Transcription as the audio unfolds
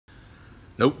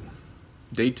Nope.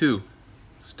 Day 2.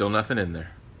 Still nothing in there.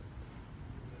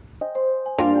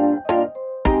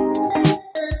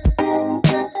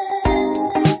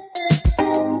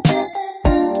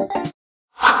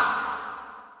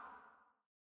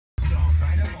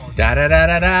 Da da da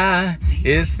da da.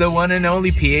 It's the one and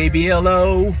only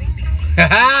PABLO.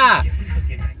 Ha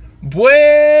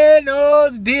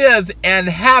Buenos Diaz and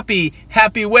happy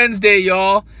Wednesday,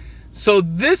 y'all. So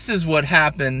this is what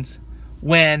happens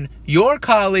when your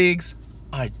colleagues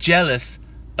are jealous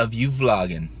of you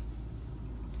vlogging.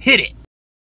 Hit it.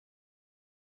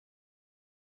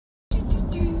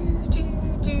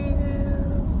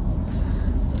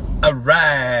 All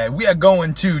right, we are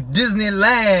going to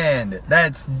Disneyland.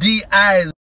 That's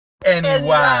D-I-Z-N-E-Y-L-A-N-D.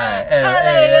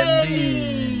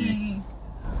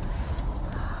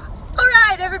 All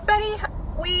right, everybody,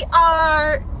 we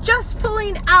are just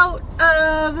pulling out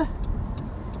of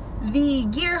the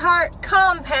Gearhart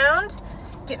compound,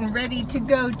 getting ready to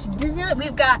go to Disneyland.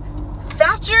 We've got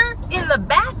Thatcher in the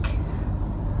back.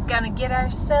 Gonna get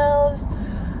ourselves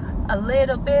a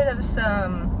little bit of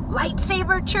some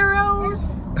lightsaber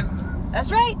churros.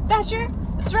 That's right, Thatcher.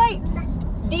 That's right.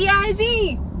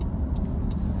 D-I-Z.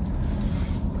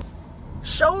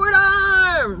 Short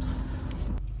arms.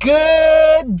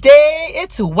 Good day.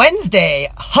 It's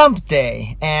Wednesday, hump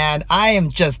day, and I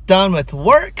am just done with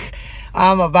work.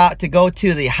 I'm about to go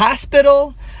to the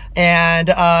hospital and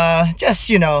just,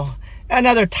 you know,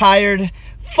 another tired,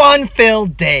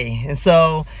 fun-filled day. And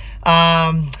so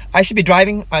I should be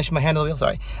driving. I should my hand on the wheel,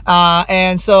 sorry.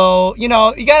 And so, you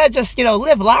know, you gotta just, you know,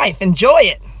 live life, enjoy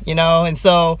it, you know. And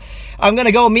so I'm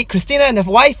gonna go meet Christina and the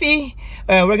wifey.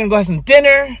 We're gonna go have some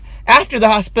dinner after the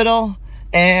hospital,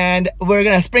 and we're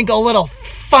gonna sprinkle a little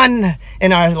fun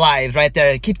in our lives right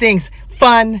there. Keep things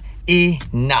fun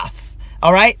enough.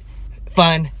 All right,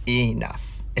 fun enough.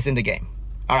 It's in the game.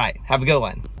 All right, have a good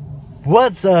one.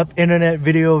 What's up, internet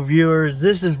video viewers?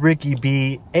 This is Ricky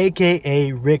B,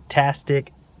 aka Ricktastic,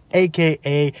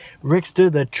 aka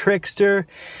Rickster the Trickster.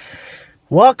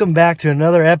 Welcome back to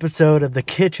another episode of the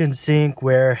Kitchen Sink,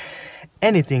 where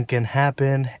anything can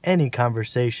happen, any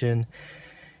conversation,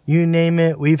 you name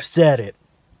it, we've said it.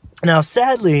 Now,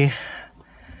 sadly,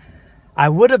 I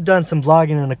would have done some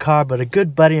vlogging in the car, but a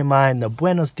good buddy of mine, the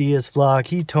Buenos Diaz vlog,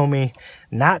 he told me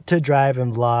not to drive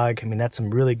and vlog. I mean, that's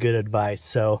some really good advice,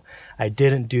 so I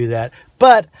didn't do that.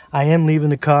 But I am leaving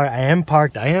the car. I am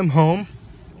parked. I am home.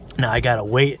 Now, I gotta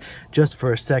wait just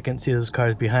for a second. See those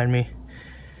cars behind me?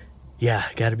 Yeah,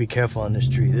 gotta be careful on this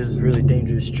street. This is a really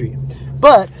dangerous street.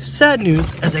 But, sad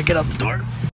news as I get out the door.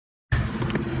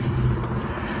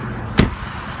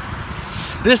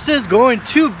 This is going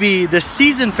to be the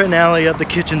season finale of the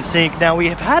Kitchen Sink. Now, we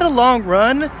have had a long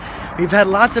run. We've had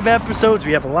lots of episodes.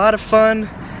 We have a lot of fun.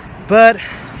 But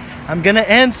I'm going to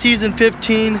end season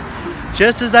 15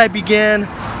 just as I began.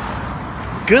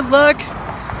 Good luck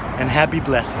and happy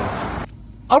blessings.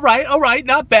 All right,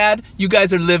 not bad. You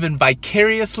guys are living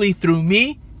vicariously through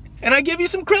me, and I give you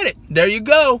some credit. There you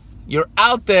go. You're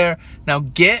out there. Now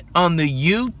get on the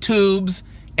YouTubes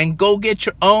and go get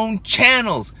your own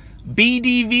channels.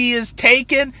 BDV is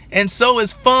taken, and so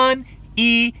is fun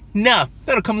enough.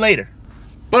 That'll come later.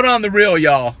 But on the real,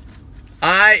 y'all,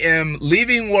 I am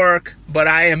leaving work, but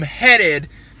I am headed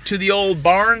to the old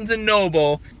Barnes &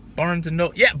 Noble. Barnes &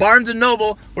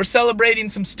 Noble. We're celebrating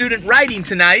some student writing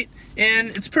tonight,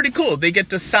 and it's pretty cool. They get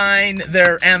to sign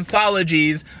their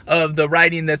anthologies of the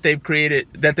writing that they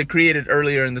created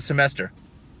earlier in the semester.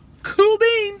 Cool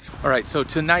beans. All right, so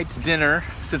tonight's dinner,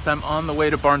 since I'm on the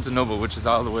way to Barnes & Noble, which is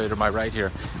all the way to my right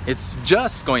here, it's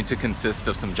just going to consist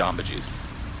of some Jamba Juice.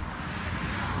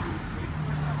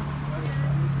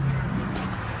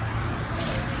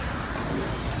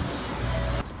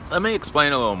 Let me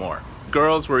explain a little more.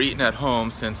 Girls were eating at home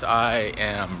since I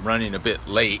am running a bit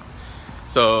late.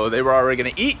 So they were already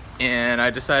gonna eat, and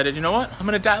I decided, you know what? I'm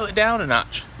gonna dial it down a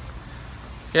notch.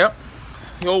 Yep,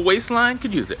 the old waistline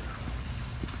could use it.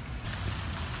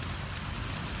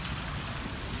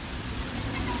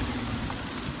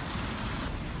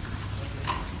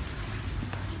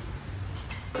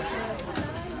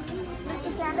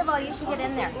 Mr. Sandoval, you should get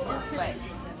in there. Wait.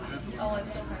 Oh, I'm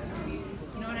so sorry.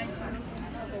 You know what I'm trying to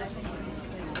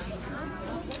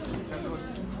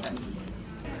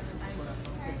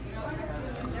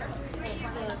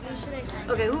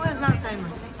Okay, who has not signed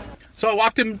mine? So I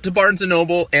walked into Barnes &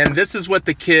 Noble, and this is what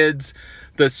the kids,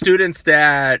 the students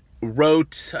that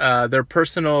wrote their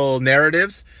personal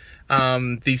narratives,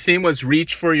 the theme was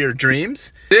Reach for Your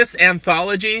Dreams. This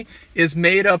anthology is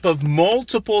made up of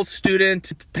multiple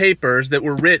student papers that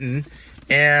were written,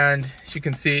 and as you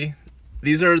can see,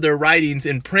 these are their writings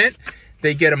in print.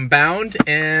 they get them bound,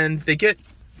 and they get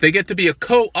to be a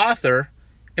co-author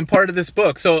in part of this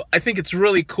book. So I think it's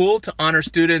really cool to honor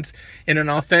students in an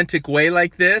authentic way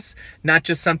like this, not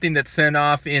just something that's sent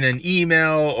off in an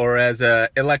email or as a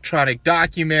electronic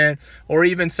document, or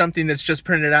even something that's just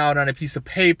printed out on a piece of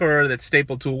paper that's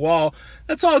stapled to a wall.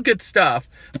 That's all good stuff.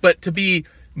 But to be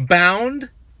bound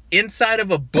inside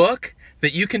of a book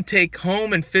that you can take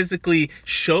home and physically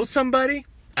show somebody,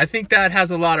 I think that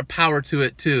has a lot of power to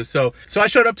it too. So I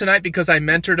showed up tonight because I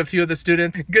mentored a few of the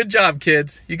students. Good job,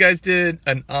 kids. You guys did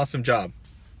an awesome job.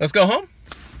 Let's go home.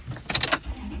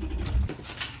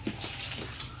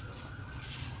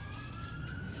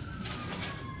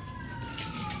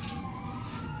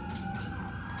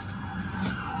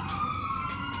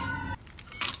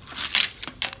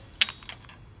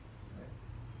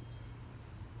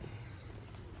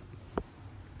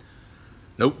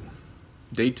 Nope.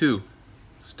 Day 2.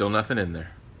 Still nothing in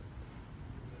there.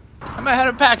 I might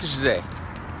have a package today.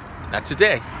 Not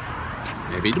today.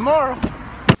 Maybe tomorrow.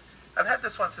 I've had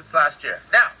this one since last year.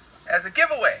 Now, as a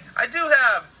giveaway, I do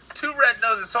have 2 red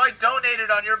noses, so I donated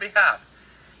on your behalf.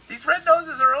 These red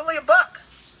noses are only $1,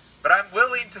 but I'm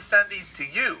willing to send these to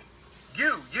you.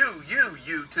 You,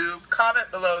 YouTube. Comment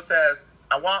below says,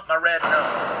 I want my red nose.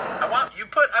 I want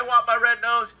my red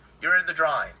nose, you're in the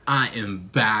drawing. I am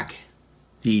back.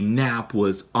 The nap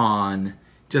was on.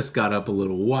 Just got up a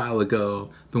little while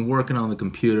ago, been working on the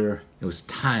computer. It was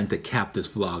time to cap this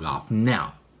vlog off.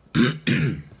 Now,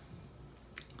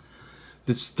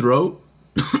 this throat,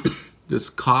 this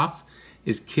cough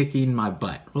is kicking my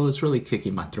butt. Well, it's really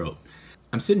kicking my throat.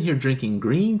 I'm sitting here drinking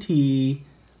green tea,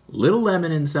 little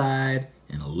lemon inside,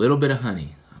 and a little bit of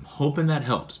honey. I'm hoping that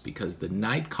helps because the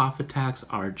night cough attacks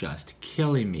are just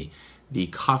killing me. The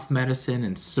cough medicine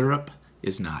and syrup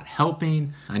is not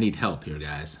helping. I need help here,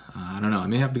 guys. I don't know. I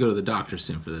may have to go to the doctor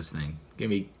soon for this thing.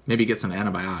 Maybe get some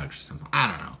antibiotics or something. I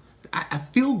don't know. I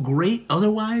feel great.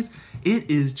 Otherwise, it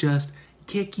is just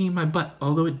kicking my butt.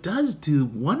 Although it does do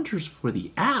wonders for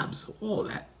the abs. Oh,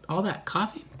 all that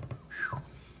coughing. Whew.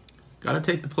 Gotta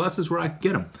take the pluses where I can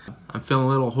get them. I'm feeling a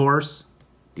little hoarse.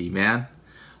 D-man.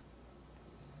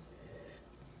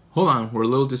 Hold on. We're a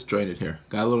little disjointed here.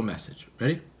 Got a little message.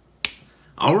 Ready?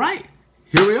 All right.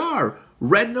 Here we are.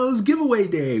 Red Nose Giveaway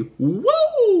Day.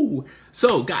 Woo!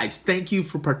 So guys, thank you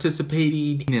for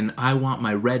participating in I Want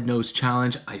My Red Nose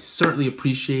Challenge. I certainly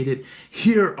appreciate it.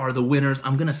 Here are the winners.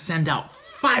 I'm gonna send out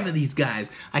 5 of these guys.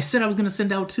 I said I was gonna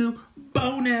send out 2.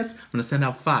 Bonus! I'm gonna send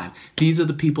out 5. These are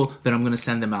the people that I'm gonna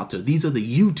send them out to. These are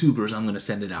the YouTubers I'm gonna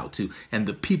send it out to. And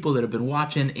the people that have been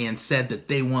watching and said that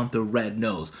they want the red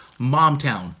nose.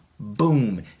 Momtown,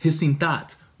 boom. Hissing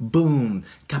Thoughts, boom.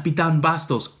 Capitan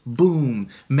Bastos, boom.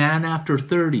 Man After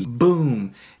 30,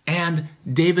 boom. And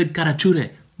David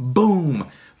Carachure, boom.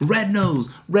 Red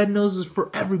nose. Red nose is for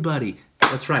everybody.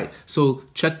 That's right. So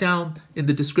check down in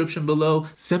the description below.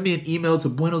 Send me an email to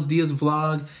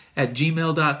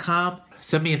buenosdiasvlog@gmail.com.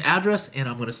 Send me an address and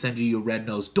I'm going to send you your red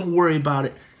nose. Don't worry about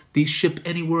it. These ship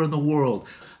anywhere in the world.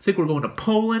 I think we're going to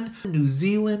Poland, New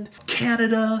Zealand,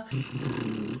 Canada,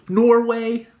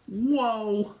 Norway.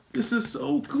 Whoa. This is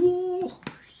so cool.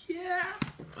 Yeah.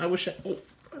 I wish I... Oh.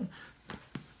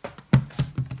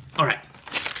 All right.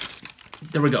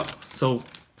 There we go. So,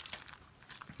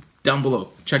 down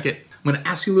below. Check it. I'm going to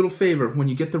ask you a little favor. When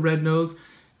you get the red nose,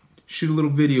 shoot a little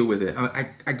video with it.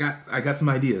 I got some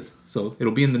ideas. So,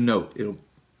 it'll be in the note. It'll...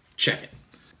 Check it.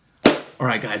 All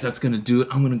right, guys. That's going to do it.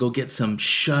 I'm going to go get some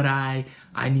shut-eye.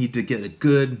 I need to get a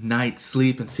good night's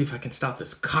sleep and see if I can stop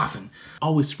this coughing.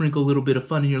 Always sprinkle a little bit of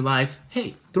fun in your life.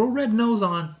 Hey, throw red nose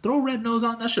on. Throw red nose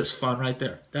on. That's just fun right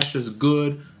there. That's just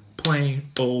good,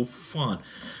 plain old fun.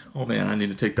 Oh man, I need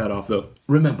to take that off though.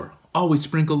 Remember, always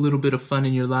sprinkle a little bit of fun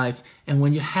in your life. And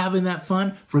when you're having that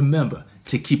fun, remember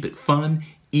to keep it fun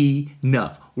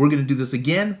enough. We're going to do this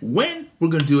again. When? We're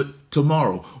going to do it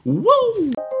tomorrow.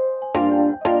 Woo!